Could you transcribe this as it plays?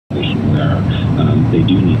are, they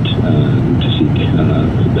do need to seek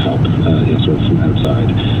help, sort of from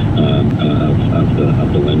outside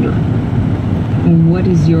of the lender. What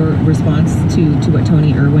is your response to what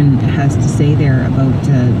Tony Irwin has to say there about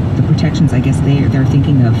the protections, I guess, they're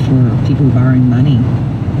thinking of for people borrowing money?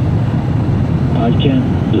 I can't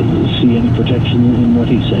see any protection in what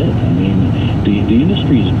he said. I mean, the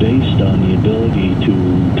industry is based on the ability to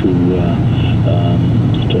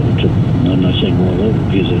I'm not saying roll over,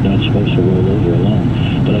 because they're not supposed to roll over alone,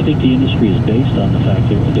 but I think the industry is based on the fact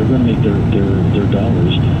that they're going to make their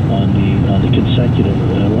dollars on the consecutive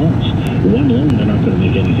loans. One loan, they're not going to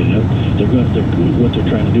make anything out. What they're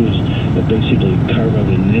trying to do is basically carve out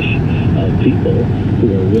a niche of people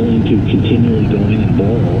who are willing to continually go in and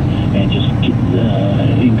borrow and just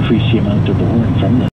increase the amount they're borrowing from them.